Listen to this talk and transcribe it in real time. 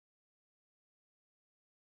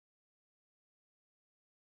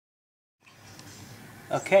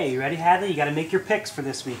Okay, you ready, Hadley? You got to make your picks for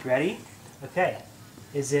this week. Ready? Okay.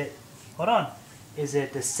 Hold on. Is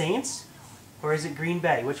it the Saints or is it Green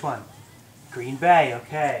Bay? Which one? Green Bay,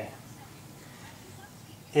 okay.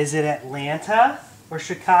 Is it Atlanta or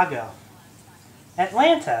Chicago?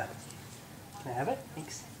 Atlanta. Can I have it?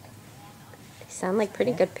 Thanks. They sound like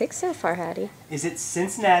pretty good picks so far, Hattie. Is it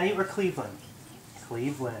Cincinnati or Cleveland?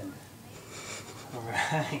 Cleveland. All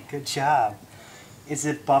right, good job. Is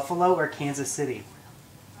it Buffalo or Kansas City?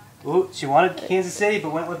 Ooh, she wanted Kansas City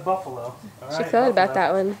but went with Buffalo. All She right, could Buffalo. about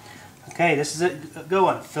that one. Okay, this is a good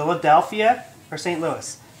one. Philadelphia or St.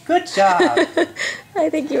 Louis? Good job. I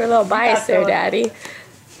think you were a little biased there, Daddy.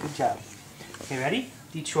 Good job. Okay, ready?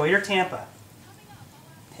 Detroit or Tampa?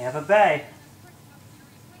 Tampa Bay.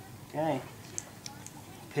 Okay.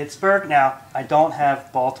 Pittsburgh. Now, I don't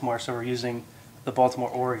have Baltimore, so we're using the Baltimore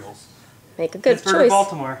Orioles. Make a good Pittsburgh choice. or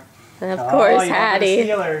Baltimore? Of course, you Hattie.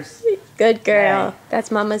 went with the Steelers. Good girl. Okay. That's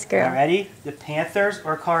Mama's girl. Now, ready? The Panthers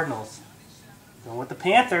or Cardinals? Going with the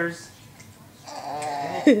Panthers.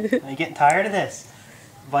 Okay. Are you getting tired of this?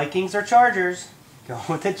 Vikings or Chargers? Going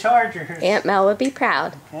with the Chargers. Aunt Mel would be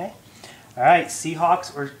proud. Okay. All right,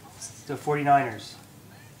 Seahawks or the 49ers?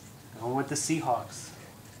 Going with the Seahawks.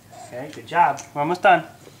 Okay, good job. We're almost done.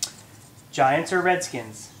 Giants or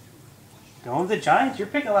Redskins? Going with the Giants. You're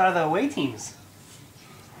picking a lot of the away teams.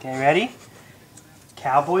 Okay, ready?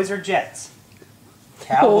 Cowboys or Jets?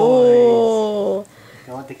 Cowboys. Oh.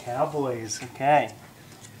 Going with the Cowboys. Okay.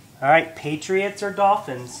 All right, Patriots or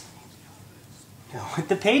Dolphins? Going with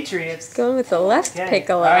the Patriots. Going with the left pick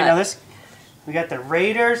a lot. All right, now we got the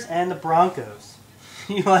Raiders and the Broncos.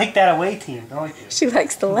 You like that away team, don't you? She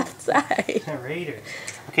likes the left side. The Raiders.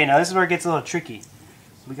 Okay, now this is where it gets a little tricky.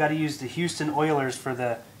 We got to use the Houston Oilers for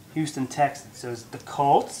the Houston Texans. So is it the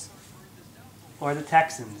Colts or the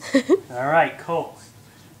Texans? All right, Colts.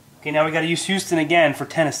 Okay, now we got to use Houston again for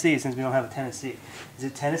Tennessee since we don't have a Tennessee. Is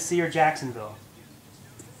it Tennessee or Jacksonville?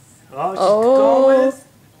 Oh, she's going with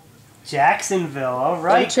Jacksonville. All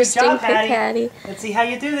right, Interesting good job, pick, Hattie. Let's see how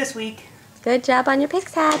you do this week. Good job on your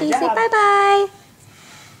picks, Hattie. Good Say job. bye-bye.